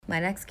My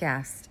next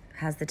guest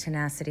has the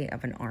tenacity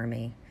of an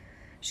army.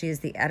 She is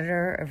the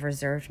editor of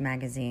Reserved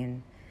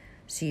magazine.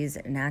 She's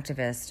an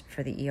activist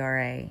for the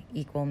ERA,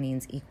 Equal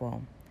Means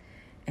Equal,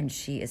 and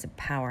she is a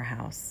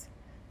powerhouse.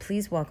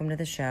 Please welcome to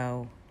the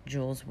show,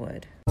 Jules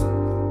Wood.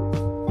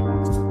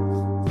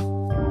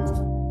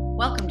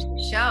 Welcome to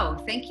the show.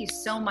 Thank you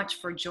so much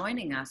for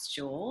joining us,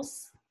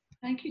 Jules.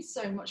 Thank you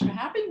so much for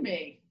having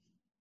me.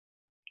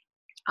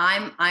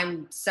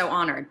 I'm so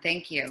honored.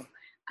 Thank you.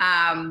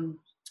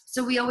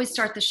 So we always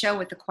start the show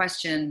with the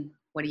question,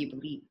 what do you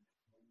believe?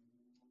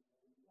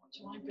 What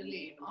do I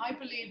believe? I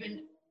believe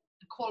in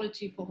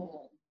equality for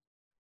all.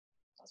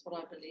 That's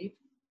what I believe.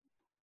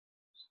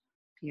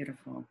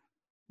 Beautiful.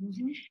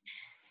 Mm-hmm.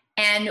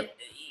 And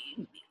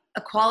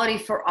equality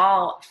for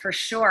all, for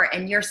sure.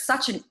 And you're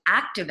such an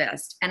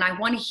activist. And I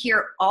want to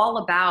hear all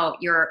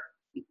about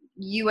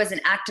you as an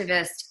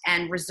activist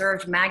and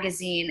Reserved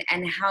magazine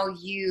and how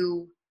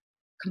you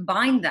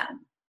combine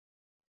them.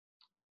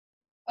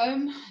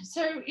 I'm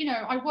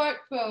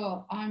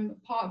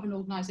part of an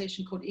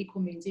organization called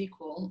Equal Means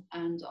Equal,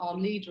 and our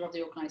leader of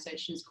the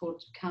organization is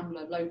called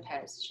Kamala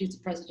Lopez. She's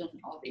the president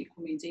of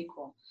Equal Means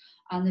Equal.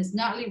 And there's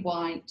Natalie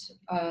White,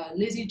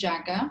 Lizzie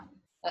Jagger,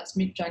 that's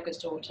Mick Jagger's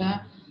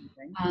daughter,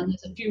 and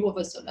there's a few of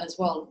us as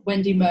well.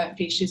 Wendy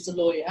Murphy, she's the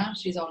lawyer,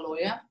 she's our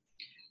lawyer.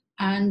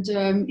 And,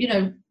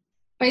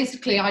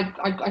 basically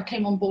I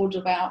came on board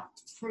about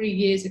 3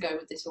 years ago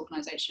with this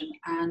organization,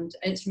 and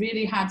it's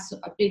really had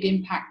a big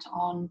impact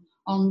on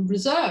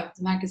Reserved,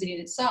 the magazine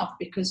itself,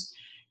 because,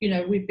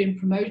 we've been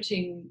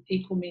promoting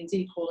Equal Means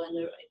Equal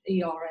and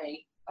the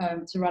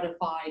ERA to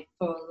ratify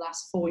for the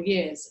last 4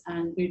 years.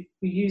 And we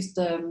used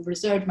the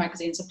Reserved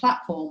magazine as a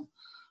platform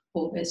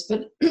for this,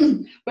 but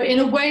but in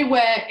a way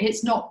where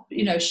it's not,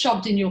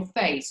 shoved in your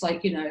face,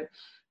 like,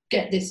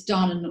 get this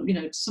done.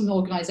 And, some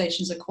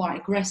organizations are quite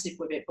aggressive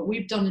with it, but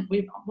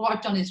what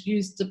I've done is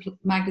used the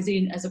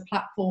magazine as a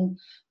platform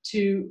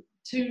to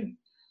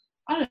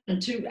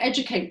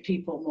educate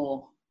people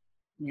more.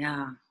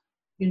 Yeah.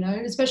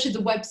 Especially the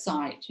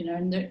website,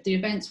 and the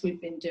events we've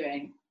been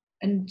doing.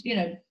 And,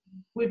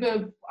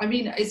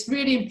 it's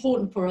really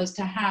important for us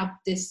to have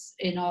this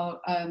in our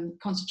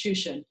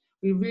constitution.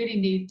 We really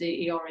need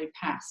the ERA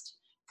passed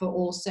for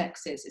all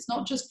sexes. It's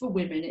not just for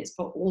women, it's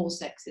for all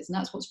sexes. And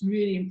that's what's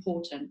really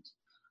important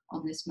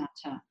on this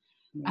matter.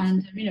 Yes.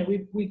 And,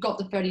 we've got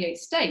the 38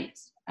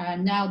 states,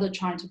 and now they're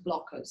trying to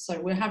block us.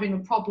 So we're having a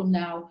problem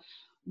now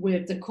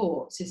with the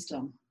court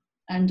system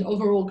and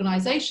other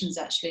organizations,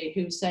 actually,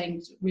 who are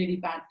saying really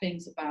bad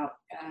things about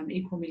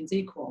Equal Means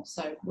Equal.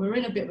 So we're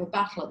in a bit of a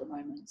battle at the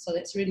moment. So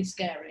it's really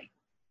scary.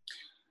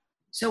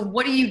 So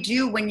what do you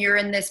do when you're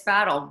in this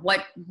battle?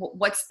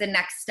 What's the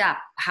next step?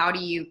 How do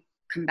you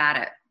combat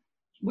it?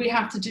 We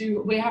have to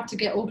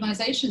get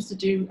organizations to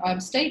do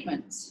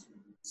statement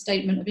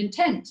of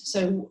intent.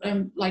 So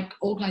like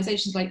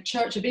organizations like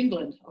Church of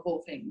England, of all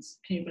things,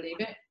 can you believe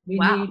it?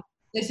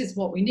 This is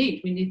what we need.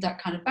 We need that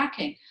kind of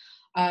backing.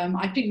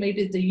 I think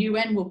maybe the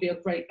UN will be a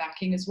great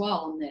backing as well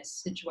on this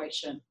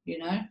situation,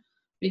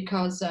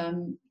 because,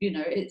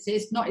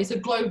 it's a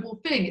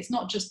global thing. It's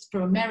not just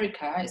for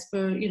America, it's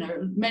for,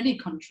 many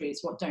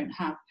countries what don't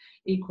have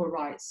equal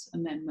rights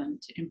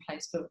amendment in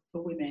place for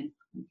women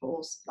and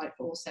for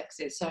all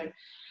sexes. So,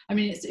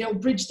 it'll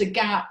bridge the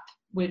gap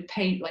with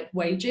pay, like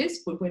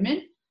wages with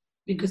women,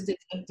 because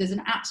there's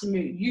an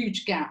absolute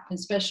huge gap,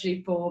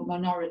 especially for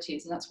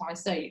minorities. And that's why I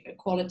say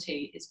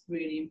equality is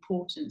really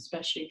important,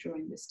 especially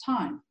during this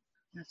time.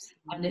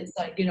 Absolutely. And it's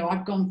like,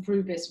 I've gone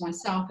through this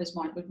myself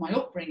with my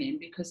upbringing,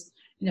 because,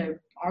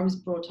 I was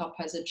brought up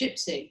as a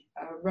gypsy,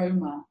 a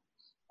Roma,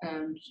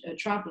 a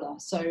traveller.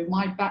 So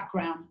my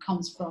background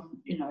comes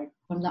from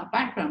that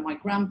background. My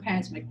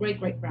grandparents, my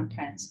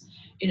great-great-grandparents,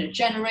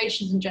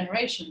 generations and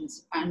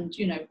generations. And,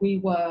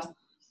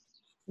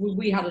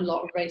 we had a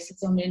lot of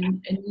racism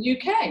in the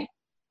UK,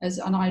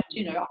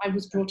 I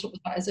was brought up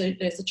with that as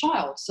a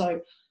child.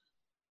 So,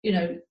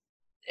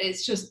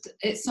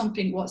 it's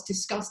something what's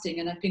disgusting,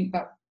 and I think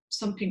that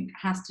something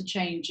has to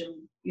change.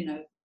 And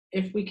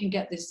if we can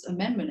get this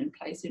amendment in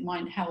place, it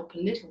might help a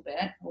little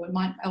bit, or it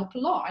might help a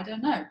lot. I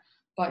don't know,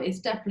 but it's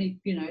definitely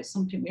it's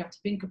something we have to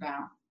think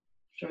about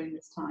during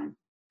this time.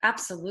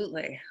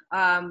 Absolutely.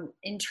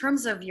 In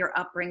terms of your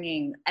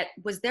upbringing,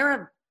 was there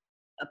a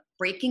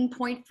breaking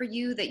point for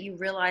you that you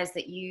realized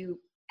that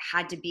you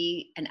had to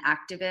be an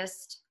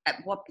activist? At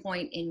what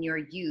point in your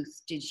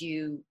youth did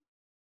you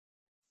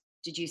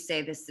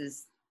say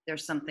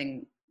there's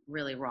something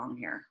really wrong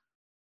here?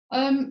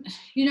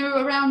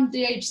 Around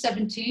the age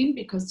 17,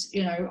 because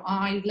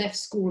I left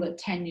school at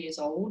 10 years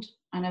old,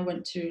 and I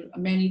went to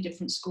many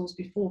different schools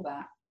before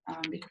that,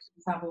 because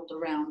I traveled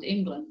around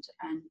England.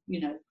 And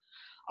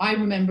I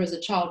remember as a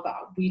child, but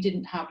we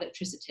didn't have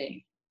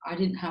electricity. I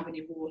didn't have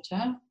any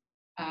water.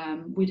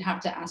 We'd have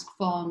to ask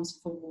farms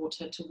for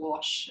water to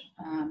wash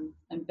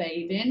and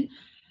bathe in.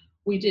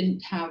 We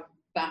didn't have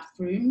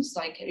bathrooms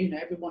like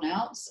everyone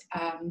else.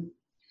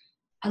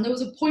 And there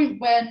was a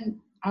point when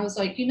I was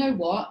like,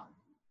 what?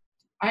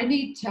 I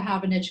need to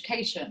have an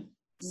education.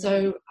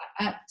 So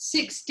at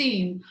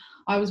 16,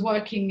 I was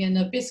working in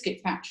a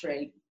biscuit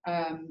factory,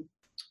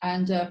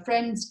 and a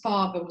friend's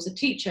father was a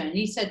teacher, and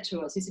he said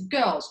to us, he said,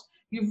 girls,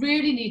 you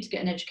really need to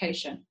get an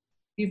education.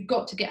 You've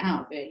got to get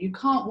out of it. You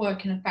can't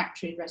work in a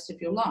factory the rest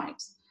of your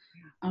lives.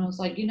 And I was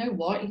like, you know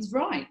what? He's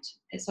right.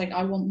 It's like,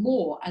 I want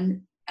more.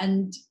 And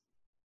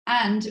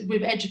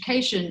with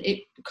education,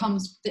 it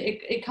comes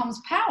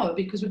power,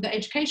 because with the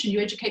education, you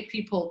educate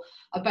people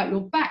about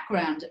your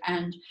background,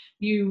 and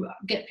you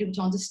get people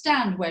to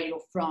understand where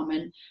you're from.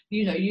 And,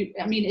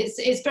 I mean,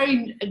 it's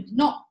very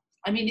not,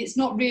 I mean, it's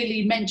not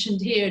really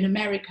mentioned here in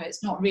America.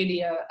 It's not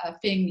really a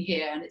thing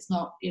here. And it's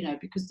not,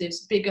 because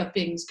there's bigger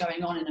things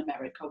going on in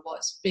America.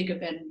 What's bigger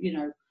than,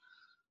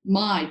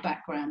 my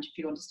background, if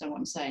you understand what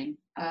I'm saying.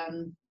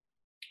 But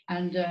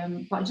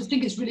I just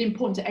think it's really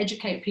important to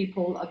educate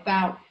people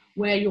about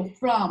where you're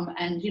from.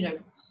 And,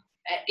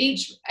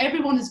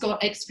 everyone has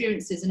got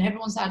experiences, and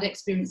everyone's had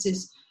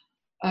experiences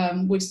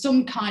with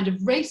some kind of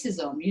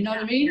racism, you know what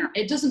I mean? Yeah.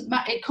 It doesn't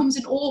matter. It comes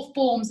in all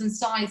forms and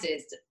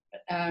sizes.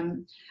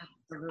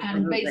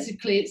 And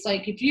basically, it's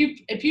like if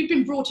you've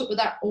been brought up with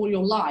that all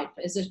your life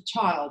as a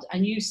child,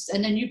 and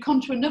then you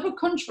come to another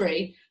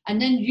country, and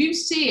then you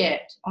see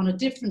it on a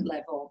different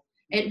level,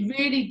 it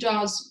really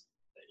does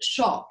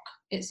shock.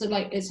 It's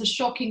a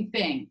shocking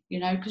thing,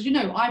 because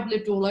I've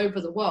lived all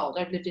over the world.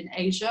 I've lived in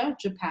Asia,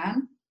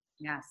 Japan.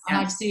 Yes. And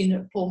I've seen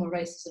a form of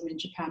racism in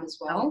Japan as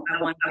well.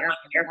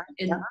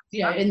 In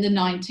the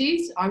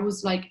 90s, I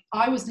was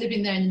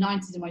living there in the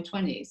 90s, in my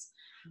 20s.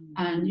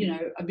 And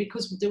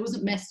because there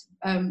wasn't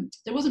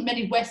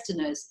many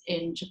Westerners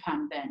in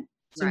Japan then,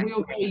 so we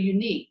were very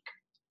unique,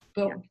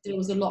 but there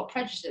was a lot of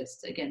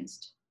prejudice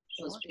against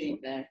us being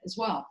there as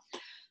well.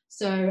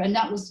 So, and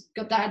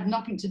that had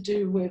nothing to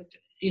do with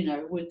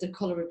with the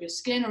color of your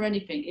skin or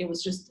anything. It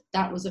was just,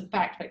 that was a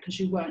fact, because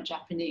you weren't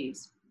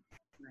Japanese.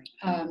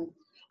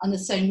 And the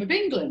same with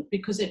England,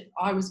 because if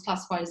I was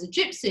classified as a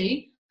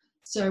gypsy,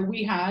 so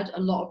we had a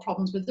lot of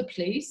problems with the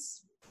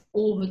police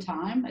all the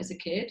time as a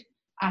kid,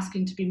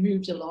 asking to be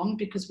moved along,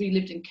 because we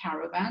lived in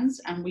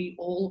caravans and we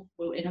all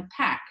were in a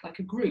pack, like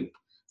a group.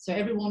 So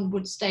everyone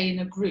would stay in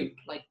a group,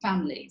 like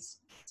families.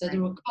 So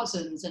there were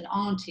cousins and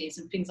aunties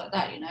and things like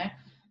that,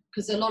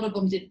 because a lot of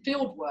them did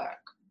field work.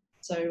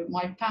 So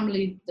my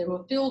family, they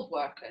were field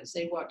workers.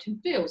 They worked in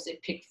fields, they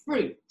picked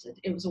fruit.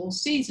 It was all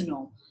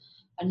seasonal.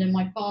 And then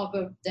my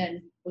father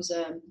then was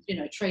a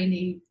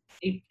trainee.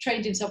 He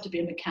trained himself to be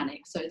a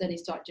mechanic. So then he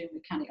started doing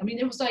mechanic. I mean,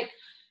 it was like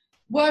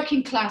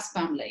working class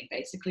family,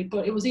 basically,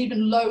 but it was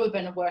even lower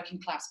than a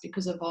working class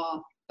because of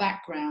our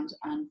background.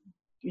 And,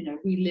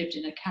 we lived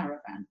in a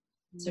caravan.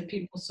 So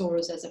people saw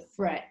us as a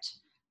threat.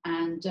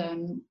 And,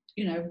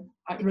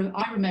 I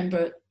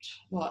remember,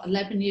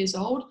 11 years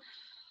old,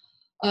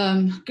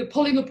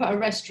 pulling up at a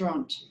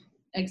restaurant,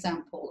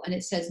 example, and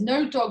it says,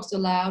 no dogs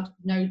allowed,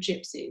 no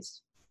gypsies.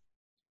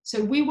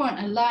 So we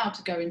weren't allowed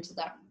to go into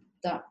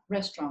that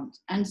restaurant.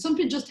 And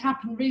something just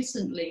happened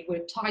recently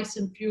with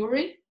Tyson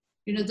Fury,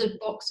 the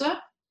boxer.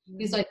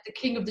 He's like the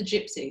king of the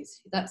gypsies.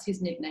 That's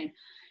his nickname.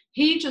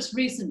 He just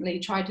recently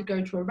tried to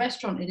go to a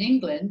restaurant in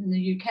England, in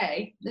the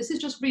UK. This is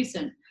just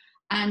recent.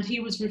 And he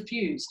was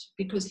refused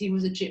because he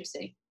was a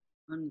gypsy.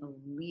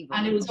 Unbelievable.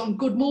 And it was on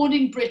Good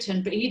Morning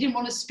Britain, but he didn't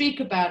want to speak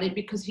about it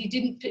because he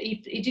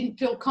didn't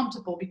feel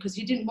comfortable, because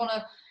he didn't want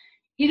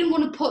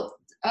to put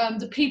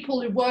the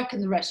people who work in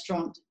the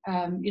restaurant,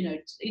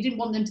 he didn't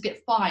want them to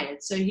get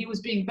fired. So he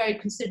was being very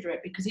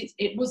considerate, because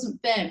it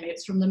wasn't them,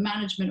 it's from the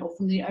management or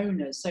from the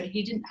owners. So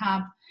he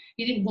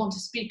didn't want to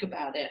speak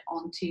about it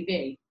on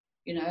TV,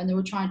 and they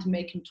were trying to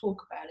make him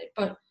talk about it.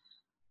 But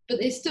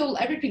it's still,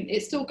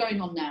 it's still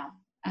going on now.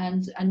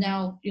 And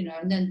now,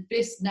 and then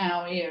this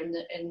now here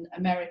in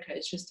America,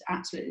 it's just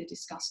absolutely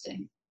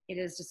disgusting. It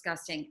is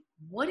disgusting.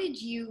 What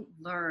did you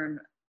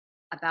learn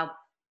about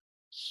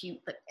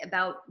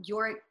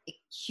your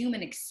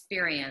human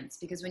experience?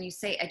 Because when you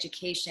say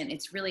education,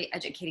 it's really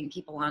educating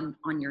people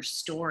on your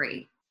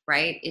story,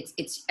 right?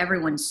 It's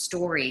everyone's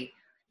story,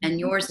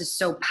 and yours is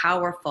so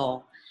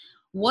powerful.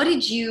 What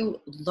did you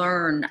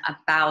learn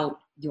about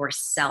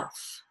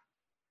yourself?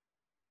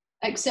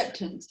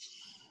 Acceptance.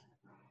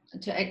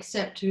 To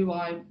accept who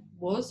I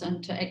was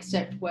and to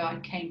accept where I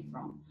came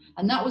from.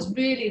 And that was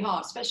really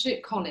hard, especially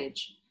at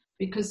college,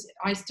 because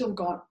I still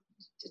got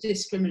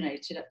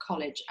discriminated at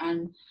college,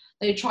 and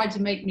they tried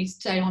to make me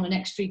stay on an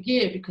extra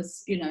year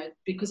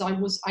because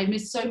I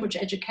missed so much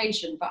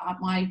education, but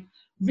my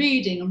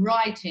reading and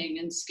writing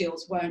and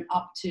skills weren't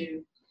up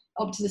to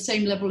the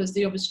same level as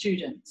the other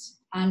students.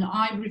 And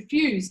I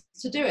refused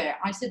to do it.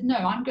 I said, no,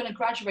 I'm going to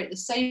graduate the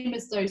same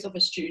as those other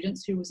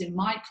students who was in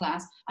my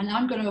class, and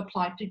I'm going to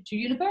apply to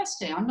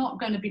university. I'm not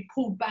going to be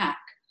pulled back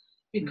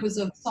because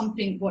of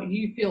something, what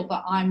you feel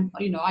that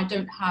I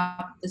don't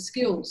have the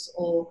skills,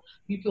 or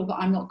you feel that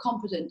I'm not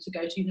competent to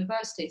go to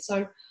university.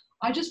 So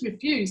I just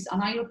refused,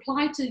 and I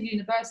applied to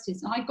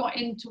universities, and I got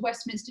into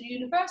Westminster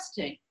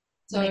University.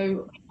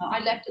 So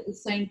I left at the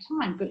same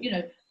time. But,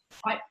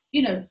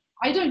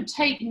 I don't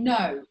take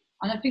no.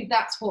 And I think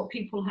that's what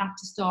people have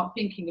to start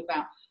thinking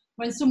about.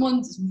 when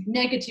someone's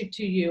negative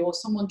to you or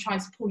someone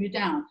tries to pull you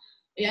down,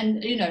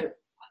 and you know,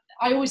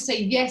 I always say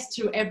yes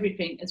to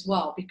everything as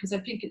well, because I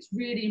think it's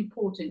really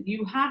important.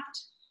 You have to,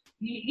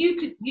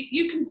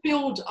 you can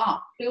build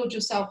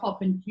yourself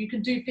up, and you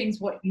can do things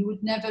what you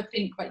would never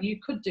think that you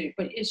could do.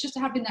 But it's just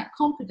having that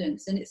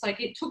confidence, and it's like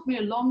it took me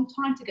a long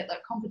time to get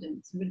that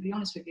confidence. I'm going to be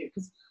honest with you,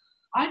 because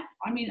I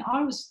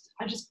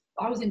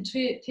was in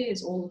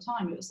tears all the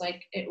time.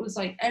 It was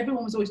like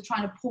everyone was always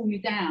trying to pull me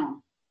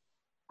down,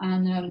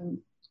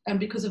 and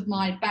because of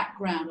my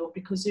background, or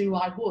because who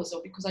I was,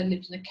 or because I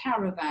lived in a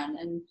caravan,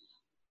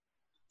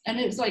 and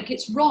it's like,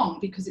 it's wrong,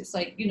 because it's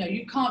like, you know,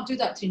 you can't do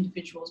that to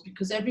individuals,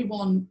 because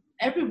everyone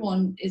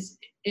is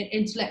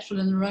intellectual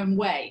in their own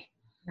way.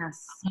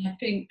 Yes. And I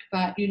think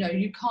that, you know,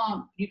 you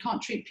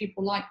can't treat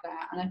people like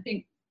that. And I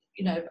think,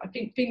 you know, I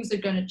think things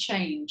are going to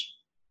change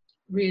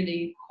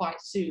really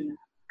quite soon.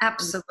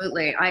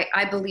 Absolutely.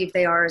 I believe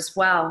they are as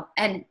well.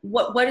 And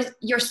what is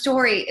your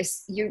story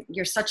is,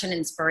 you're such an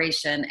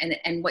inspiration,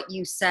 and what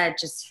you said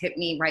just hit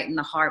me right in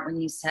the heart when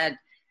you said,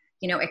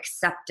 you know,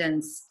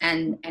 acceptance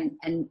and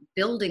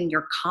building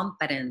your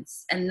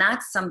confidence. And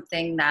that's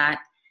something that,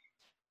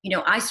 you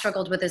know, I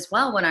struggled with as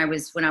well when I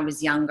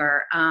was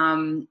younger.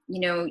 You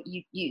know,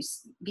 you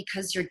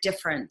because you're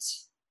different,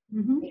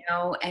 Mm-hmm. you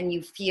know, and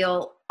you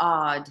feel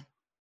odd,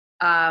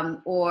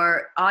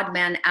 or odd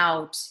man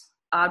out,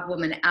 odd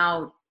woman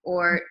out,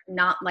 or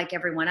not like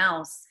everyone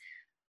else,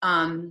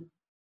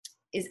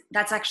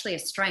 that's actually a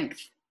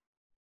strength.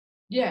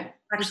 Yeah,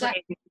 Actually,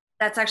 exactly.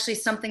 that's actually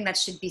something that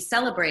should be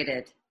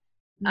celebrated.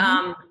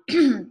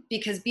 Mm-hmm.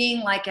 Because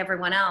being like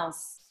everyone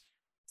else,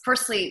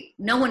 firstly,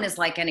 no one is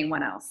like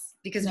anyone else,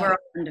 because No. we're all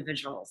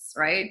individuals,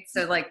 right?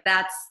 So like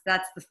that's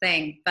the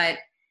thing. But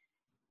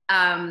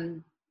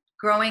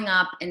growing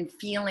up and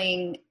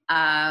feeling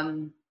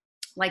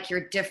like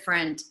you're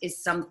different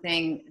is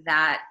something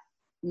that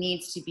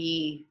needs to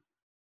be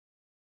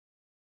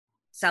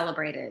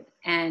celebrated.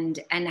 And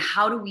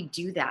how do we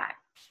do that?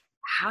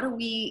 How do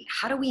we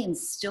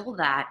instill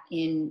that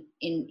in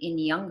the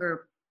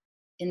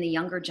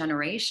younger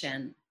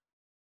generation?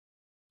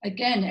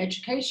 Again,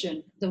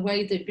 education, the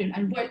way they've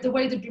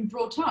been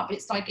brought up.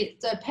 It's like,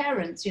 it's their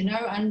parents, you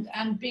know,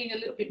 and being a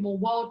little bit more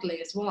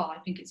worldly as well. I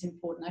think it's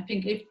important. I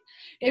think if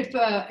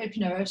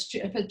you know,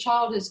 if a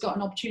child has got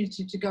an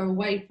opportunity to go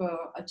away for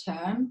a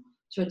term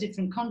to a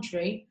different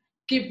country,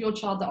 give your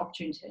child that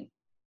opportunity.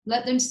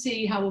 Let them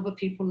see how other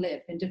people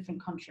live in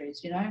different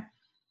countries, you know.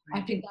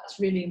 I think that's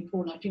really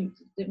important. I think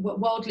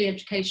worldly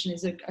education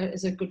is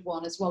a good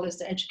one, as well as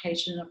the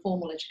education and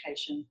formal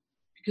education,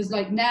 because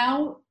like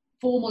now,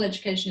 formal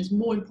education is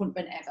more important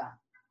than ever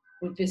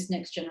with this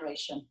next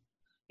generation.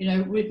 You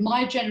know, with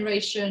my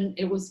generation,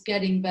 it was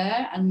getting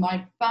there, and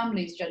my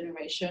family's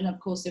generation, of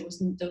course, it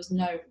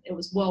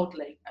was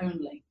worldly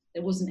only.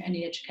 There wasn't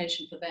any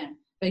education for them.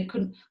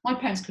 My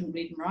parents couldn't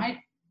read and write.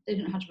 They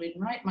didn't know how to read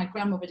and write. My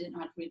grandmother didn't know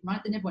how to read and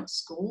write. They never went to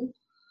school.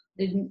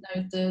 They didn't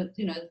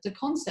know the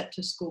concept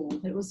of school.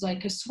 It was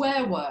like a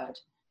swear word.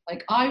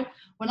 Like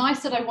when I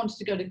said I wanted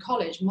to go to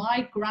college,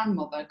 my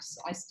grandmother, because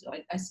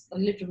I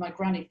lived with my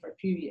granny for a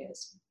few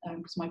years,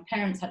 because my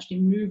parents actually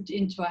moved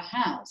into a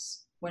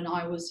house when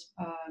I was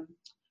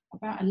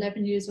about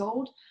 11 years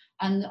old,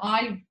 and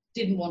I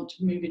didn't want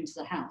to move into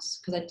the house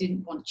because I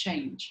didn't want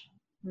change.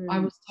 I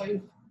was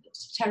so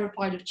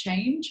terrified of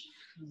change.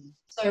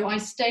 So I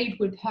stayed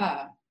with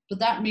her, but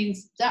that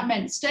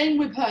meant staying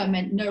with her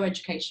meant no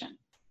education.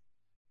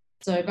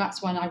 So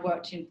that's when I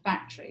worked in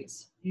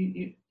factories.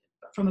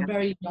 From a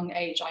very young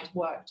age,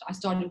 I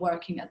started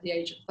working at the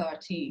age of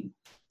 13.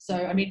 So,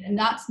 I mean, and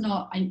that's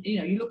not, you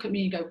know, you look at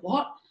me and go,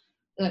 what?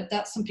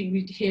 That's something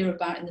we'd hear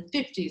about in the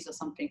 50s or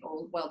something,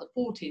 or well,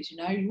 the 40s, you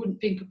know, you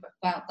wouldn't think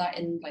about that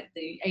in like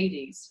the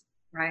 80s.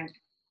 Right.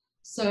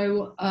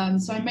 So,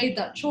 so I made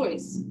that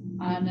choice,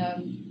 and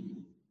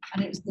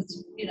it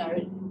was, you know,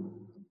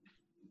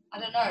 I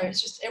don't know,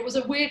 it was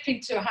a weird thing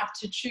to have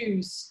to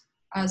choose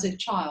as a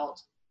child,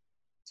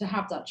 to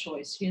have that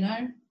choice, you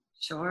know.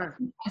 Sure.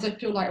 Because I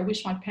feel like I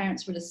wish my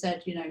parents would have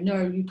said, you know,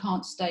 no, you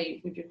can't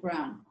stay with your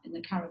gran in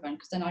the caravan,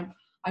 because then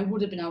I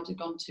would have been able to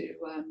go to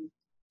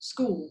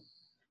school.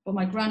 But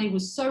my granny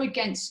was so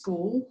against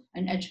school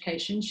and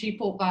education. She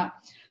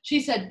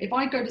said if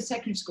I go to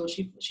secondary school,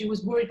 she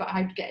was worried about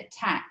I would get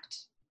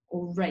attacked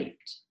or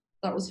raped.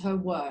 That was her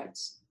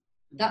words.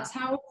 That's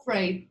how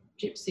afraid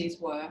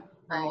gypsies were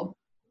of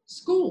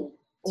school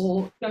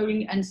or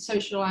going and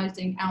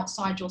socializing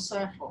outside your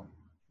circle.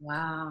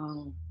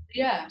 Wow.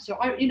 Yeah, so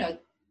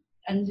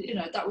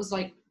that was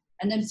like,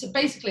 and then so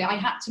basically I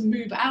had to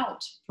move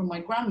out from my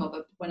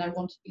grandmother when I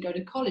wanted to go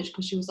to college,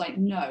 because she was like,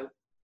 no,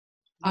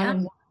 I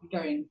don't want you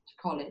going to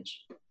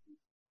college.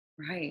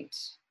 Right.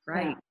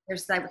 Yeah.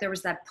 There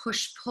was that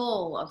push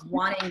pull of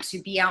wanting to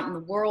be out in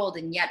the world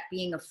and yet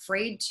being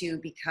afraid to,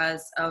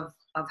 because of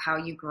how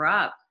you grew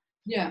up.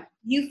 Yeah.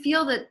 You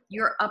feel that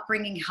your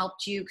upbringing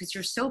helped you, because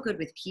you're so good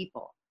with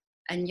people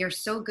and you're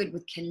so good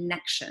with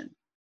connection.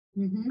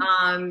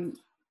 Mm-hmm.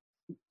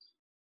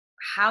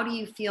 How do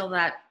you feel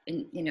that,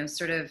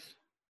 sort of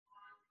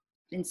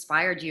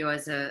inspired you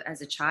as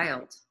a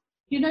child?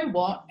 You know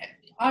what?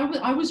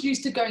 I was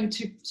used to going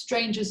to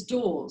strangers'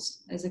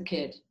 doors as a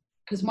kid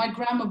because my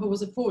grandmother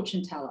was a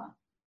fortune teller.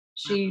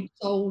 She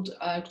sold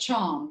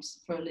charms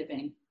for a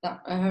living.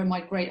 That her and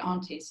my great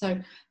auntie. So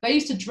they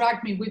used to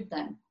drag me with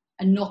them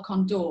and knock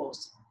on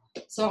doors.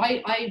 So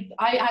I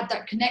had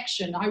that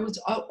connection. I was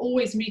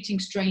always meeting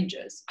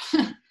strangers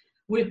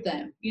with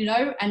them, you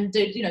know, and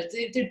they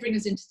did bring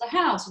us into the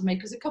house and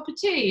make us a cup of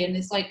tea. And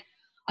it's like,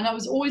 and I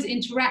was always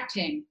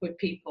interacting with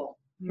people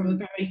from a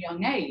very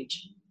young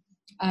age.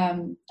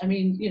 I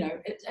mean, you know,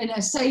 in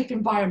a safe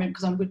environment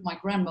because I'm with my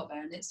grandmother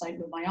and it's like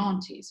with my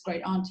aunties,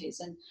 great aunties.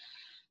 And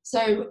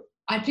so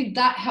I think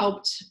that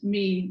helped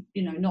me,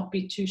 you know, not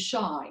be too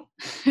shy.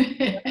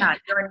 Yeah,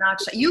 you're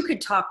not shy. You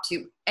could talk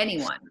to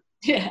anyone.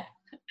 Yeah.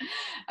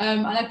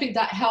 And I think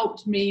that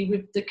helped me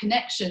with the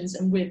connections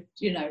and with,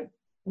 you know,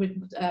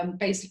 with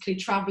basically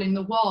traveling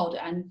the world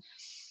and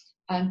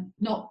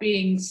not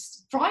being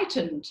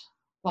frightened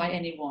by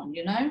anyone,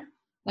 you know,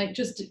 like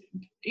just,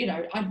 you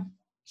know,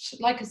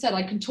 like I said,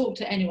 I can talk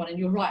to anyone, and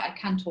you're right, I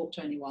can talk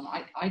to anyone.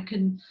 I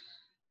can,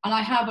 and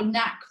I have a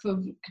knack for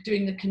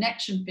doing the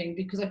connection thing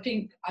because I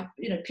think,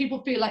 you know,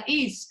 people feel at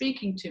ease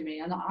speaking to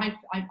me, and I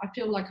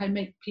feel like I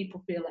make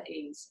people feel at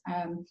ease,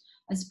 and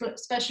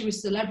especially with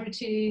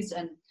celebrities,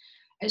 and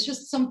it's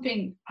just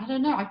something, I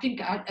don't know, I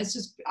think it's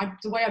just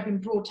the way I've been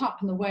brought up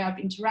and the way I've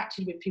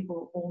interacted with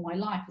people all my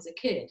life as a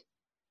kid,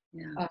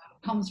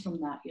 comes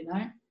from that, you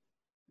know.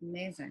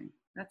 Amazing.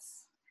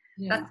 That's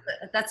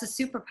a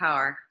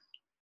superpower.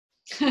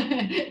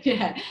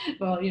 Yeah,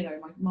 well, you know,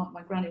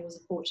 my granny was a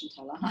fortune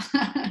teller,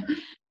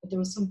 but there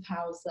was some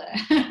powers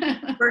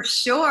there. For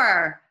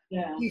sure.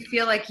 Yeah. You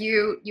feel like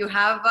you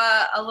have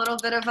a little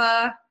bit of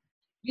a.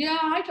 Yeah,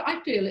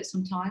 I feel it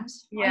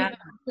sometimes. Yeah. I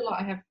feel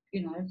like I have,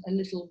 you know, a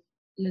little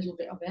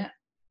bit of it.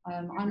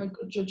 I'm a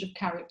good judge of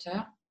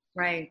character.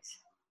 Right.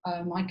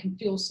 I can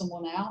feel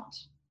someone out,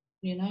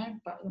 you know,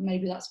 but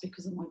maybe that's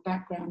because of my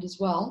background as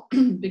well,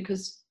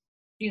 because,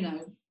 you know,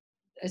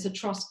 there's a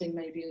trust thing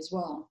maybe as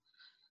well.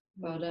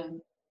 But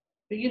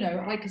you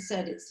know, like I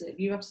said, it's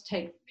you have to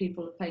take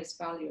people at face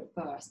value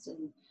at first,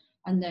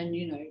 and then,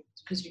 you know,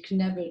 because you can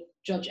never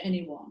judge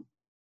anyone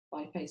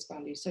by face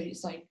value. So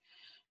it's like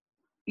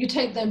you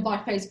take them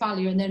by face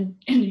value, and then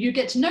you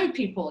get to know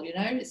people. You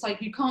know, it's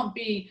like you can't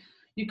be,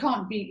 you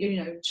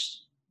know,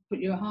 put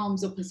your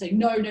arms up and say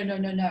no.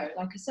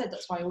 Like I said,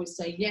 that's why I always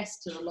say yes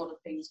to a lot of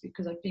things,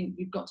 because I think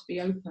you've got to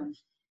be open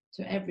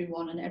to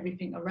everyone and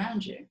everything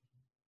around you.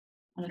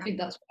 And I think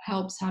that's what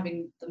helps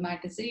having the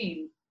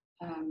magazine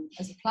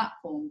as a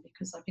platform,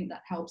 because I think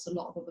that helps a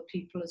lot of other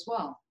people as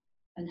well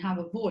and have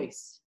a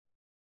voice.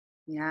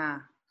 Yeah,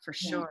 for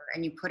sure.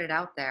 And you put it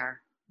out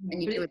there,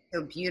 and you do it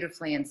so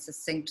beautifully and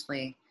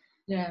succinctly.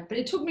 Yeah, but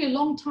it took me a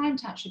long time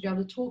to actually be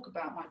able to talk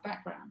about my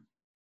background,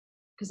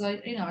 because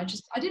I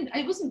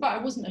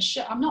wasn't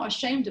ashamed. I'm not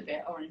ashamed of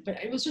it or anything,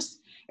 but it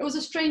was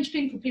a strange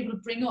thing for people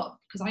to bring up,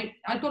 because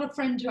I've got a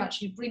friend who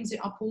actually brings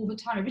it up all the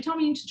time. Every time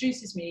he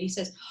introduces me, he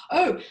says,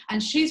 oh,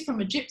 and she's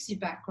from a gypsy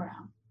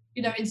background,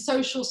 you know, in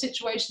social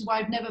situations where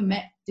I've never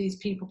met these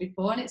people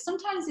before. And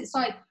sometimes it's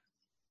like,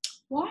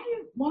 why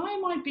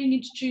am I being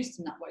introduced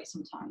in that way?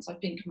 Sometimes I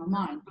think in my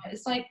mind, but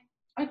it's like,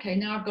 okay,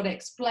 now I've got to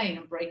explain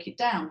and break it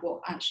down what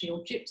actually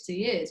your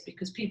gypsy is,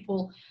 because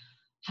people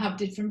have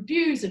different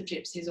views of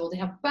gypsies, or they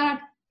have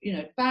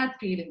bad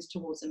feelings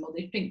towards them, or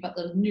they think that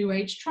they're new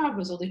age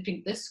travelers, or they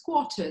think they're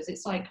squatters.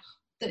 It's like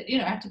that, you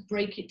know, I have to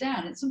break it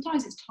down, and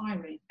sometimes it's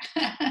tiring.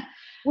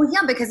 Well,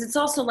 yeah, because it's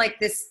also like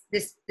this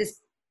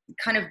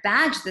kind of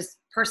badge this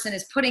person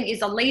is putting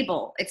is a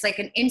label. It's like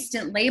an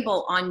instant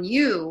label on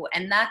you,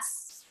 and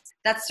that's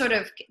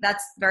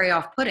very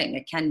off-putting.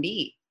 It can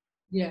be.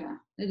 Yeah,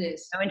 it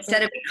is. So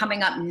instead of it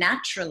coming up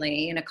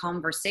naturally in a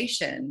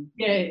conversation.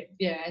 Yeah.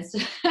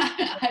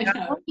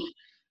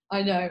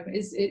 I know.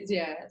 It's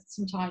yeah.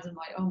 Sometimes I'm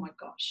like, oh my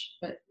gosh,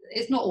 but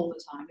it's not all the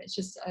time. It's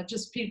just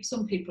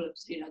some people,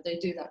 you know, they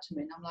do that to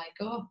me, and I'm like,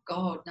 oh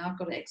God, now I've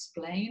got to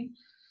explain,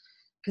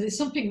 because it's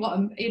something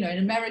you know, in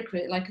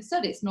America, like I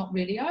said, it's not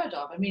really heard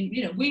of. I mean,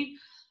 you know, we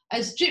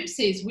as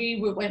gypsies, we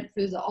went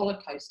through the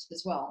Holocaust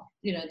as well.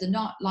 You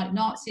know, like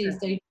Nazis,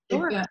 they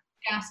burnt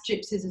gas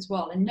gypsies as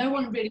well, and no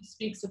one really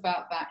speaks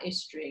about that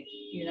history,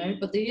 you know.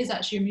 But there is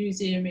actually a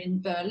museum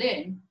in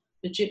Berlin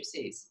for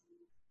gypsies,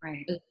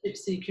 right? The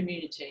gypsy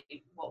community.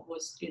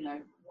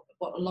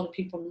 What a lot of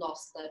people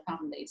lost their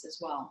families as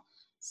well.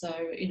 So,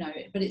 you know,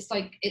 but it's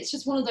like, it's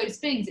just one of those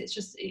things. It's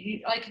just,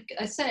 like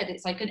I said,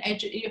 it's like you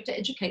have to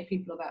educate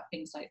people about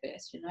things like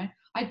this, you know.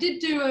 I did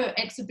do an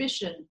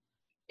exhibition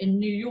in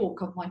New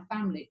York of my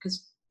family,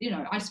 because, you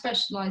know, I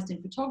specialized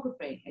in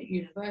photography at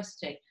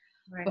university.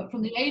 Right. But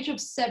from the age of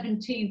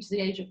 17 to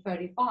the age of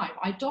 35,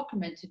 I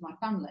documented my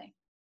family.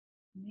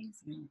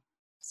 Amazing.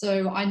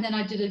 So then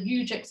I did a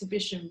huge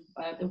exhibition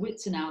at the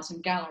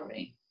Witzenhausen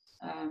Gallery,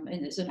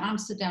 and it's an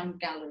Amsterdam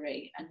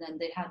gallery, and then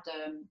they had,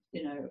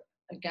 you know,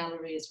 a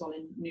gallery as well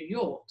in New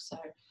York. So,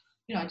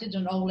 you know, I did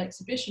an whole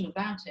exhibition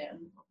about it and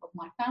of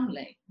my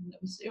family, and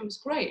it was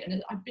great.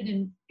 And I've been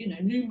in, you know,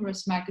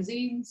 numerous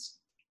magazines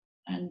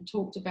and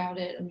talked about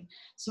it. I mean,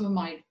 some of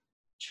my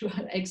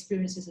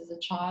experiences as a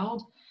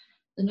child,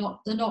 they're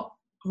not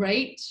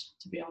great,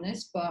 to be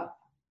honest, but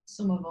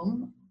some of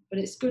them. But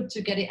it's good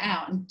to get it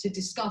out and to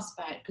discuss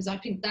about it, because I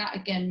think that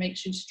again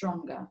makes you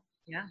stronger.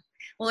 Yeah.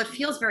 Well, it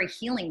feels very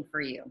healing for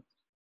you.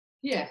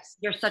 Yes.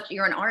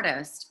 You're an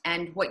artist,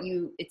 and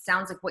it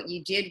sounds like what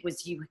you did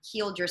was you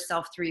healed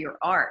yourself through your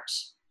art.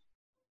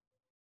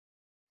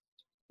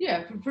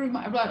 Yeah, through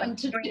my right,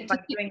 by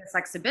doing this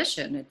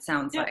exhibition, it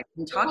sounds like,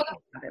 and talking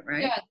about it,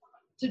 right? Yeah,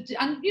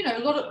 and you know,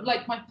 a lot of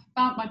like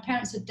my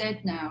parents are dead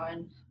now,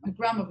 and my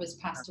grandmother's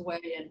passed away,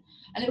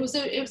 and it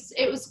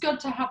was good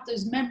to have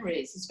those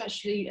memories,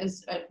 especially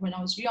as when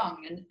I was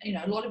young, and you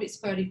know, a lot of it's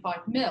 35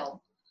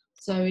 mil,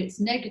 so it's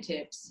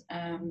negatives,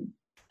 and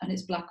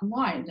it's black and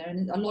white, you know,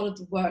 and a lot of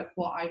the work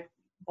what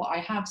I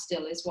have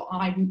still is what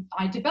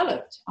I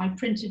developed, I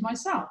printed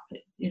myself,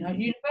 you know, at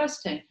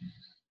university.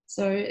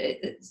 So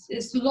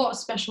it's a lot of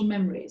special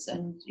memories,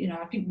 and you know,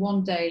 I think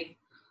one day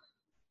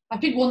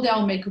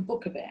I'll make a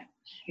book of it.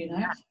 You know,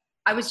 yeah.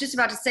 I was just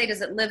about to say,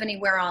 does it live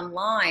anywhere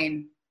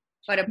online?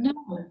 But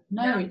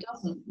no, it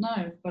doesn't.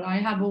 No, but I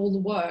have all the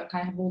work, I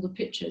have all the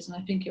pictures, and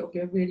I think it'll be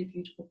a really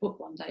beautiful book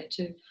one day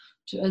to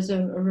as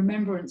a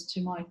remembrance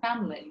to my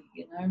family.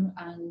 You know,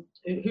 and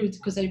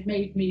because they've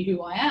made me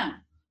who I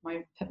am.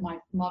 My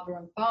mother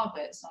and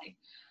father. It's like,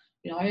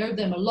 you know, I owe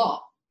them a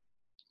lot.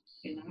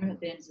 You know, at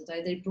the end of the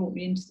day, they brought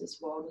me into this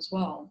world as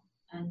well,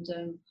 and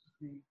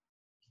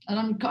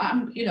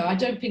I'm you know, I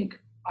don't think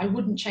I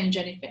wouldn't change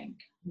anything.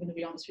 I'm going to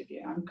be honest with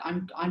you.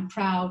 I'm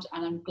proud,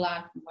 and I'm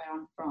glad from where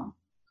I'm from.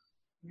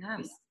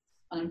 Yes,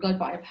 and I'm glad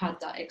that I've had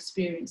that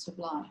experience of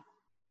life.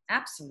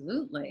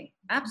 Absolutely,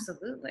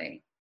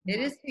 absolutely. Yeah.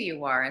 It is who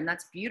you are, and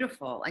that's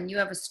beautiful. And you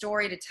have a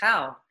story to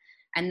tell,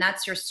 and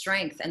that's your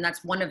strength, and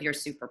that's one of your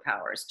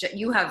superpowers.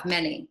 You have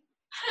many.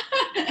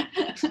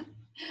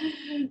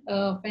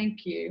 Oh,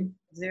 thank you.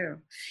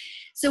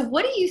 So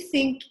what do you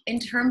think in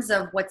terms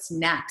of what's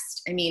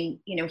next? I mean,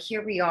 you know,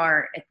 here we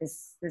are at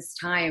this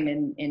time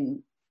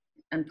in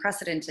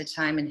unprecedented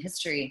time in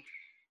history.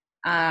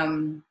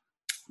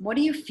 What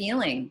are you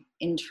feeling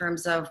in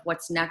terms of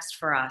what's next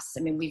for us?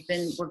 I mean,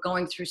 we're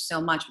going through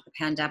so much with the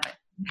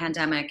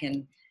pandemic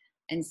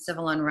and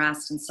civil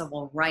unrest and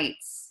civil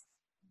rights.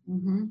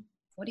 Mm-hmm.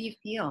 What do you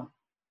feel?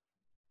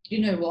 You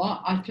know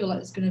what? I feel like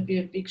it's going to be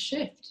a big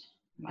shift.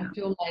 I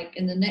feel like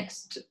in the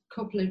next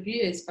couple of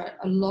years,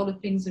 a lot of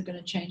things are going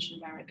to change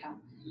in America.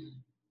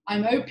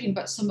 I'm hoping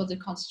that some of the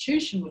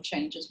constitution will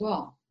change as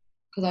well,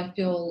 because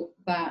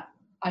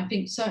I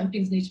think certain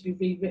things need to be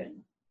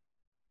rewritten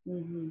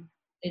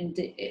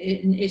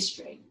in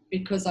history,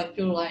 because I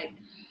feel like,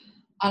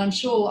 and I'm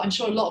sure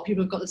a lot of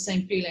people have got the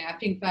same feeling. I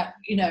think that,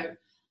 you know,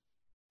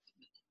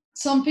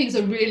 some things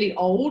are really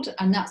old,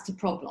 and that's the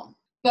problem.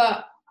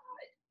 But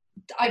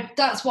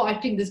that's what I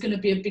think there's going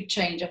to be a big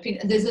change. I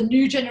think there's a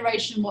new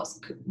generation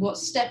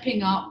what's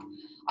stepping up.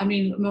 I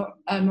mean,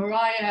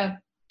 Mariah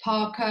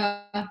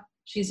Parker,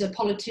 she's a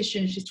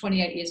politician. She's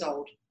 28 years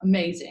old.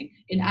 Amazing.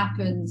 In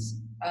Athens,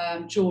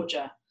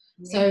 Georgia.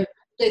 Yeah. So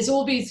there's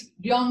all these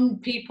young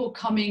people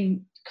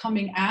coming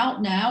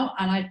out now,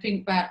 and I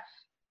think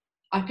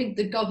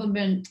the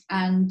government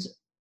and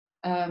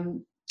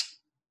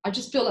I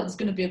just feel like there's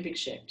going to be a big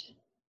shift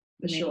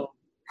for sure.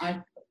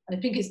 I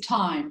think it's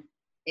time.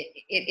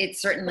 It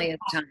certainly is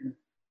time.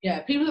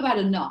 Yeah, people have had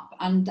enough,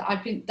 and I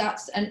think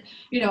and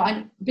you know,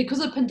 and because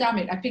of the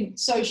pandemic, I think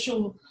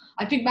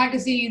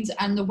magazines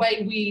and the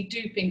way we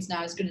do things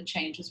now is going to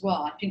change as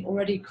well. I think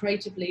already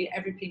creatively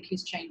everything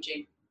is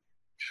changing.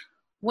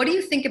 What do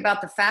you think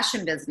about the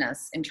fashion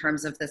business in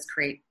terms of this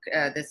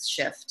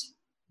shift?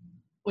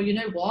 Well, you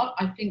know what?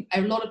 I think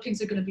a lot of things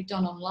are going to be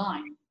done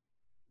online.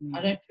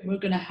 I don't think we're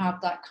going to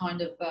have that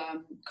kind of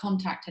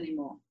contact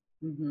anymore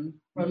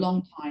for a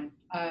long time.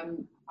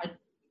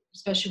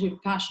 Especially with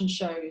fashion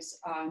shows,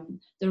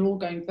 they're all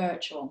going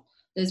virtual.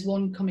 There's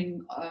one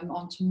coming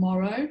on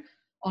tomorrow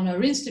on her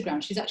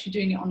Instagram. She's actually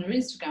doing it on her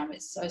Instagram.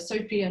 It's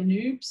Sophia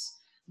Noobs.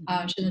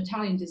 She's an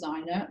Italian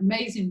designer,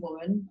 amazing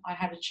woman. I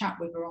had a chat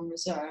with her on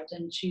Reserved,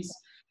 and she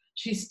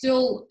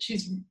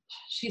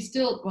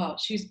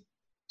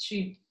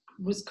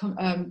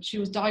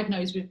was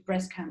diagnosed with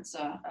breast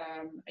cancer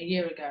a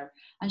year ago,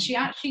 and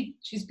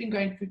she's been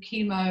going through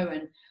chemo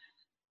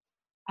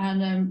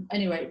and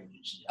anyway,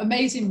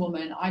 amazing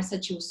woman. I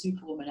said she was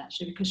superwoman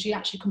actually, because she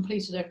actually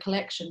completed her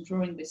collection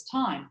during this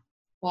time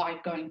while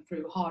going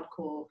through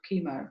hardcore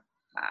chemo.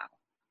 Wow.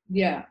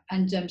 Yeah,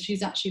 and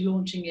she's actually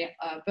launching it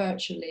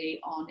virtually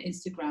on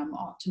Instagram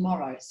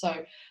tomorrow.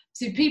 So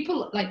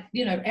people, like,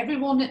 you know,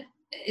 everyone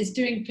is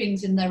doing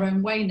things in their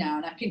own way now,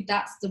 and I think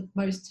that's the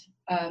most.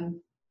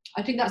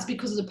 I think that's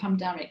because of the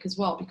pandemic as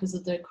well, because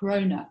of the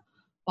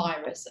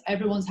coronavirus.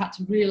 Everyone's had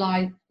to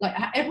realize, like,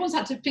 everyone's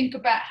had to think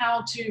about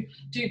how to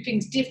do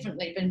things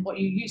differently than what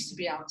you used to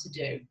be able to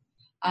do,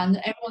 and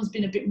everyone's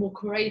been a bit more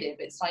creative.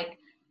 It's like,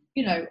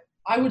 you know,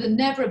 I would have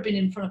never been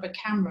in front of a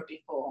camera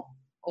before.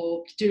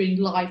 or doing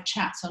live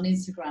chats on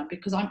Instagram,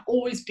 because I'm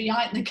always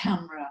behind the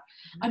camera.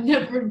 I'm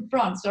never in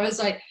front. So I was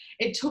like,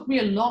 it took me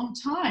a long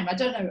time. I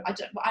don't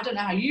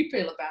know how you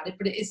feel about it,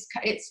 but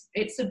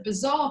it's a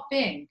bizarre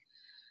thing,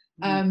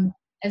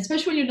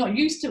 especially when you're not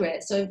used to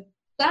it. So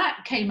that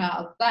came out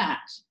of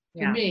that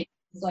for me.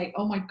 It's like,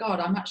 oh my God,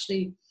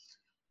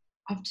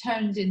 I've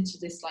turned into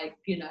this, like,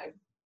 you know,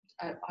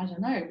 I don't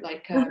know,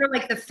 like you're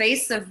like the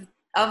face of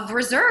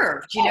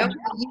Reserved, you know.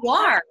 You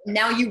are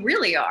now, you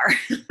really are.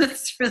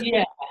 That's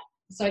really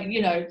so,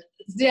 you know,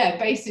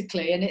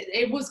 basically. And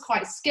it was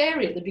quite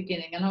scary at the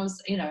beginning, and I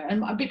was, you know,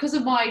 and because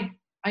of when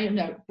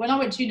I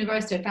went to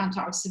university, I found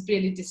out I was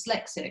severely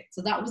dyslexic.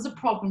 So that was a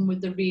problem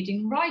with the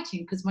reading and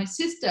writing, because my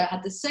sister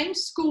had the same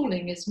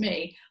schooling as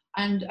me,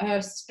 and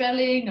her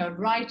spelling, her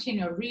writing,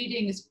 her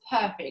reading is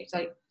perfect,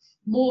 like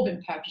more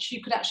than perfect.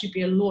 She could actually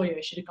be a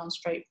lawyer. She'd have gone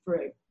straight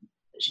through.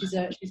 She's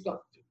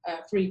got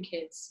 3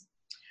 kids,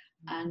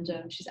 and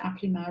she's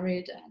happily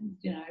married, and,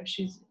 you know,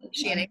 she's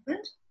in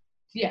England?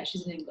 Yeah,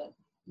 she's in England.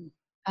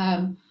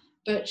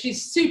 But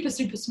she's super,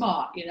 super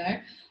smart, you know.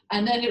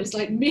 And then it was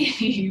like me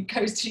who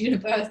goes to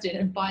university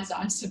and finds out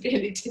I'm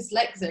severely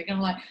dyslexic. And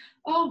I'm like,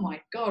 oh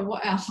my God,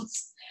 what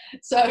else?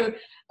 So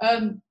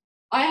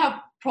I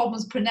have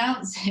problems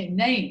pronouncing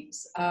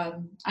names. I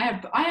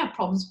have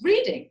problems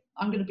reading.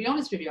 I'm going to be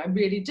honest with you, I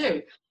really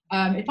do.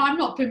 If I'm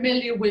not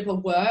familiar with a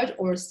word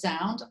or a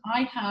sound,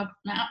 I have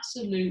an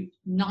absolute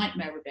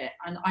nightmare with it.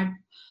 And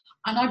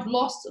I've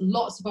lost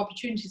lots of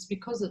opportunities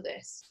because of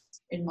this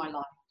in my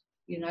life.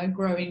 You know,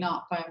 growing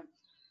up,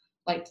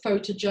 like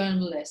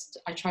photojournalist,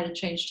 I tried to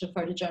change to a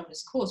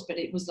photojournalist course, but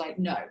it was like,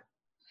 no.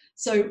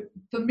 So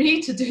for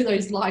me to do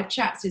those live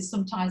chats is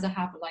sometimes I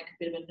have like a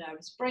bit of a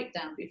nervous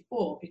breakdown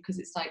before, because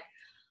it's like,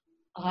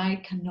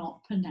 I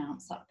cannot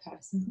pronounce that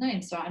person's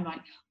name. So I'm like,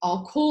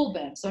 I'll call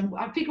them. So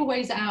I figure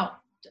ways out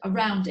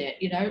around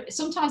it, you know.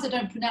 Sometimes I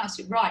don't pronounce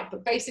it right,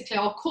 but basically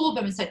I'll call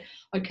them and say,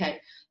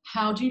 okay,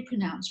 how do you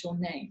pronounce your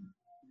name?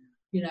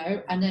 You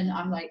know, and then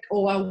I'm like,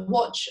 I'll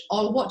watch a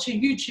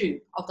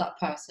YouTube of that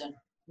person.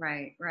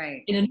 Right.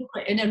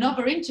 In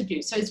another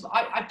interview. So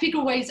I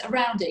figure ways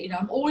around it, you know.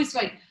 I'm always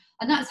like,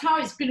 and that's how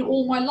it's been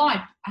all my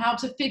life, how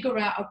to figure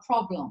out a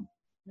problem,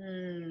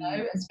 you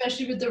know,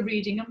 especially with the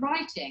reading and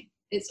writing.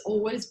 It's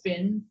always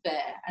been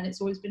there, and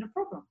it's always been a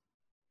problem.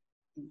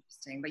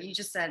 Interesting. But you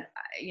just said,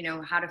 you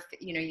know, how to,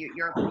 you know,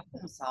 you're a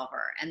problem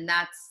solver, and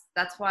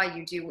that's why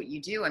you do what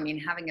you do. I mean,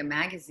 having a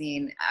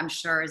magazine, I'm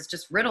sure, is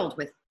just riddled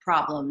with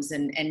problems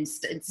and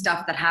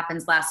stuff that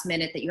happens last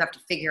minute that you have to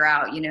figure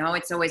out. You know,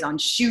 it's always on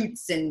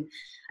shoots, and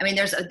I mean,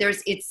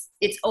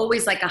 it's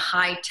always like a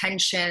high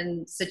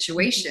tension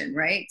situation,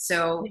 right?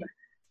 So,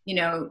 you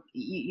know,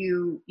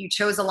 you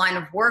chose a line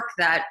of work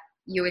that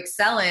you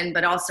excel in,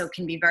 but also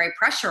can be very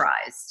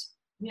pressurized.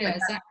 Yeah,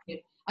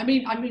 exactly. I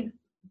mean,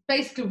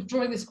 basically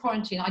during this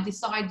quarantine, I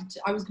decided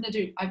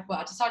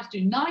to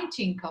do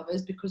 19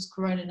 covers because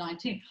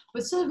Corona-19,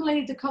 but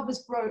suddenly the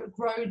covers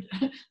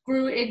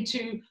grew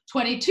into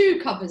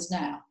 22 covers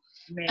now.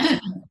 Wow.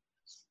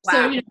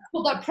 So, you know, I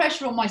put that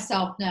pressure on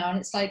myself now, and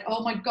it's like,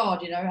 oh my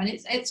God, you know, and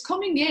it's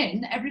coming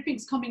in,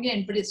 everything's coming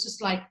in, but it's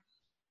just like,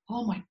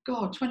 oh my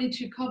God,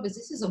 22 covers,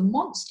 this is a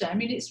monster. I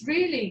mean, it's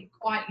really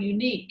quite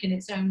unique in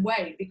its own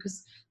way,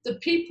 because the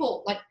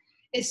people, like,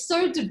 it's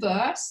so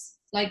diverse,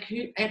 like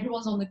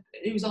who's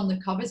on the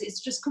covers.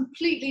 It's just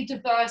completely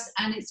diverse,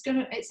 and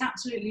it's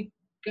absolutely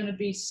gonna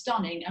be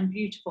stunning and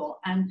beautiful.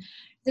 And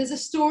there's a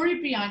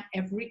story behind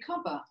every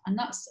cover, and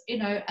that's, you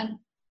know, and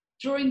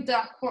during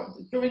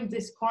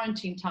this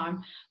quarantine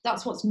time,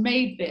 that's what's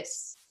made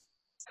this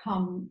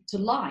come to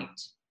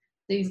light,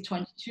 these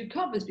 22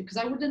 covers, because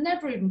I would have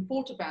never even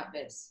thought about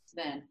this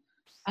then.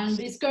 And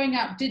it's going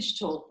out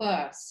digital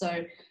first,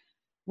 so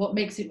what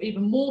makes it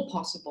even more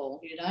possible,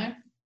 you know.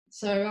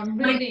 So I'm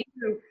really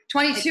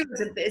 22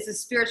 is a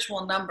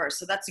spiritual number,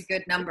 so that's a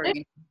good number.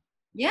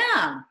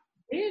 Yeah,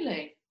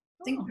 really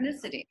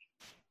synchronicity.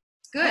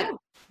 Good.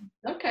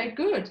 Oh, okay,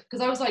 good,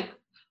 because I was like,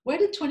 where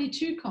did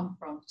 22 come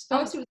from?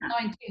 First it was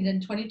 19,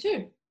 then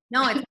 22.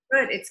 No, it's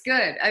good. It's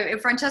good.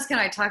 Francesca and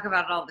I talk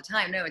about it all the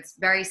time. No, it's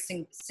very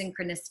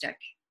synchronistic.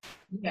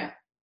 Yeah.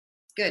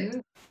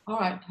 Good. All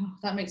right. Oh,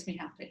 that makes me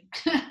happy.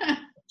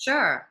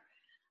 Sure.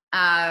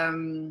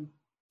 And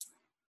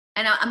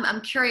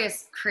I'm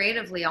curious,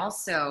 creatively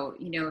also,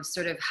 you know,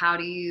 sort of how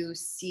do you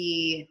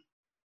see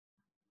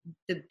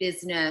the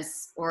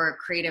business or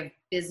creative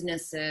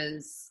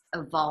businesses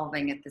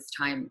evolving at this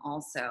time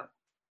also?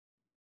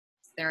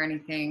 Is there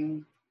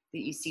anything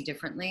that you see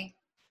differently?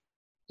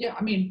 Yeah,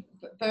 I mean,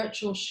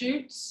 virtual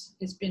shoots,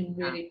 it's been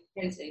really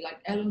crazy. Like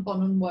Ellen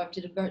Bonham Worth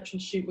did a virtual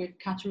shoot with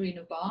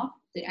Katarina Barr,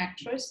 the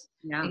actress,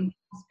 in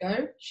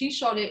Glasgow. She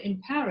shot it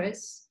in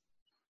Paris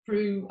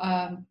through,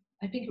 I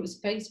think it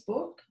was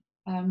Facebook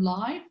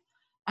Live.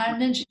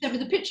 And then she sent me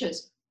the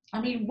pictures.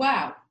 I mean,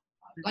 wow,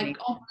 like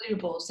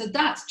unbelievable. So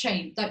that's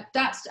changed.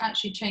 That's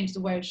actually changed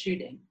the way of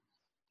shooting,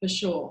 for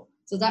sure.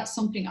 So that's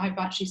something I've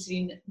actually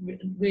seen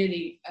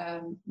really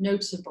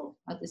noticeable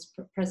at this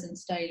present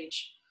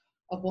stage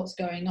of what's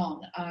going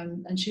on.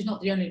 And she's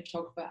not the only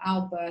photographer.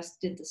 Al Burst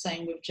did the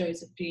same with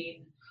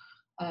Josephine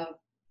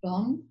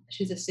Bon.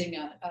 She's a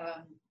singer,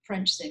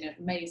 French singer,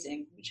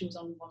 amazing. She was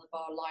on one of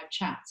our live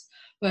chats.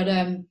 But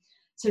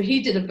so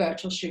he did a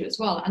virtual shoot as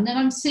well. And then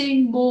I'm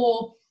seeing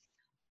more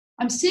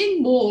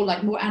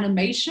like more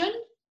animation,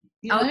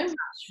 you know,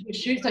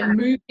 shoots like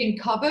moving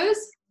covers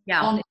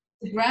on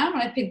Instagram.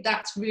 And I think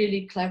that's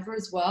really clever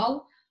as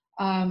well.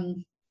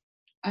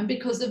 And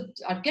because of,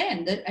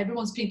 again, that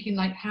everyone's thinking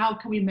like, how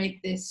can we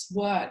make this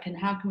work and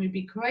how can we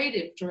be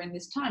creative during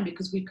this time?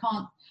 Because we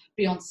can't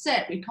be on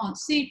set, we can't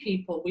see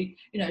people.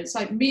 It's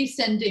like me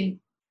sending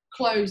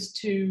clothes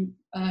to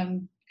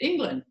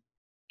England,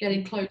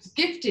 getting clothes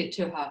gifted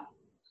to her,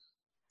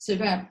 so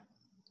that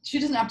she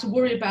doesn't have to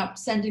worry about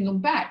sending them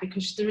back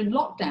because they're in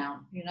lockdown.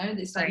 You know,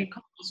 it's like, you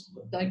can't just,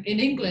 like in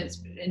England,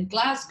 in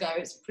Glasgow,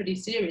 it's pretty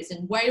serious.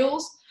 In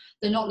Wales,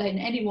 they're not letting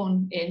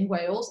anyone in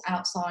Wales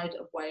outside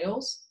of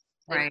Wales.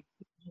 Right.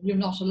 You're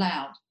not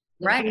allowed.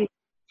 They're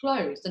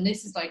closed. And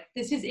this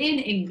is in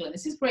England.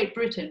 This is Great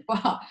Britain,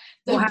 but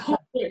the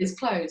border is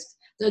closed.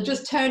 They're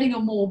just turning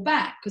them all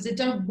back because they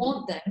don't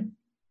want them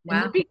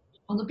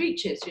on the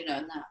beaches, you know,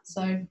 and that.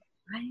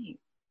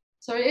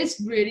 So it is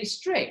really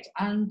strict.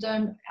 And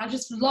I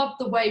just love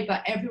the way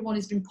that everyone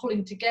has been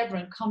pulling together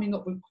and coming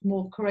up with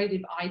more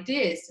creative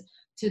ideas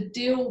to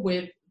deal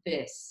with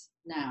this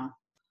now.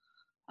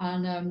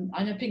 And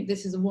I think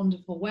this is a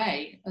wonderful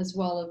way as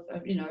well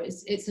of you know,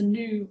 it's a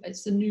new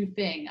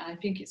thing, and I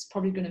think it's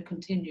probably going to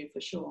continue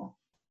for sure.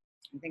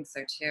 I think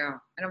so too.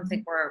 I don't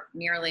think we're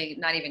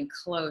not even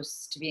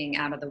close to being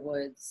out of the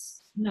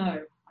woods. No,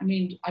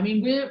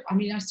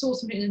 I saw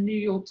something in the New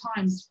York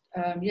Times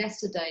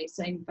yesterday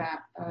saying that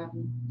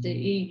the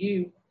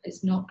EU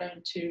is not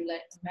going to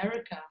let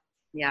America.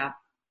 Yeah.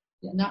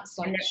 And that's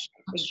like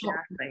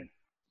exactly.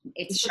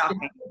 It's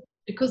shocking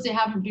because they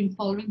haven't been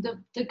following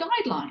the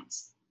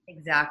guidelines.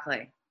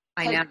 Exactly.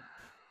 I know.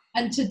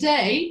 And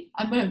today,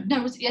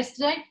 was it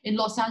yesterday in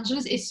Los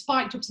Angeles? It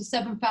spiked up to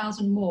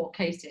 7,000 more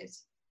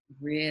cases.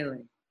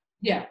 Really?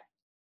 Yeah.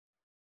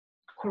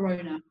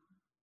 Corona.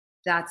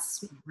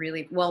 That's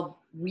really, well,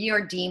 we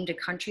are deemed a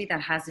country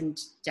that hasn't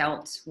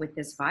dealt with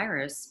this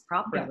virus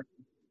properly.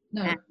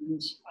 Yeah. No.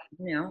 And,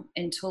 you know,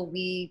 until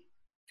we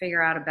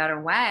figure out a better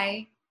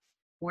way,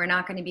 we're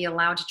not going to be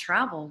allowed to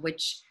travel,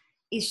 which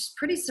is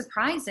pretty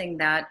surprising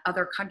that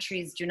other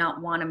countries do not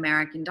want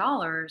American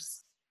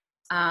dollars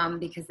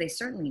because they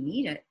certainly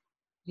need it.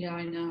 Yeah,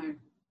 I know.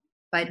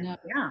 But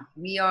yeah,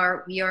 we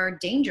are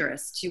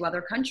dangerous to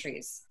other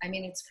countries. I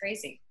mean, it's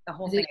crazy. The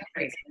whole thing is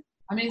crazy.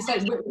 I mean,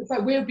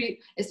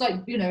 it's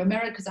like, you know,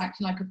 America's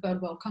acting like a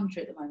third world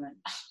country at the moment.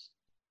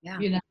 Yeah.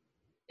 You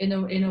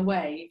know, in a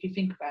way, if you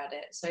think about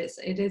it. So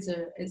it is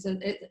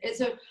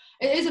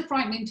a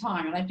frightening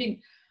time, and I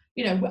think,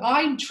 you know,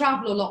 I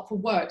travel a lot for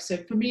work, so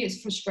for me it's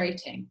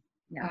frustrating.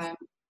 Yes.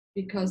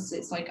 Because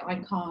it's like I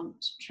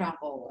can't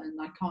travel, and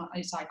I can't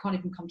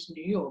even come to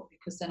New York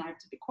because then I have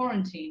to be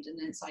quarantined, and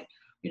then it's like,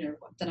 you know,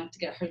 then I have to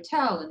get a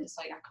hotel, and it's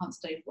like I can't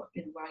stay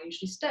where I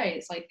usually stay.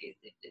 It's like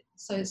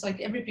so it's like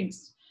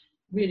everything's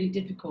really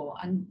difficult,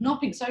 and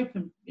nothing's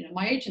open. You know,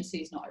 my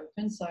agency is not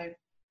open, so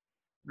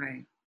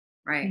right.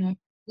 You know,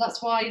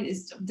 that's why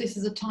this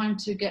is a time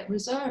to get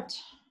reserved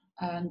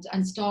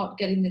and start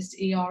getting this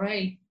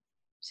ERA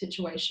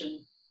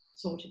situation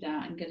sorted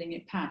out and getting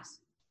it passed.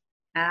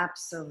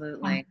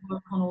 Absolutely. And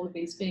work on all of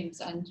these things,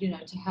 and, you know,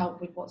 to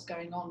help with what's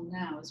going on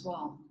now as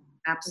well.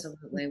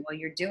 Absolutely. Well,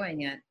 you're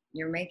doing it.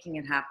 You're making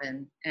it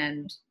happen,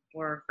 and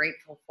we're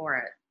grateful for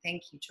it.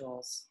 Thank you,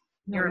 Jules.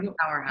 You're a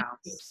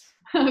powerhouse.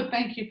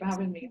 Thank you for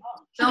having me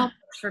on. So much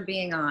for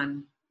being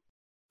on.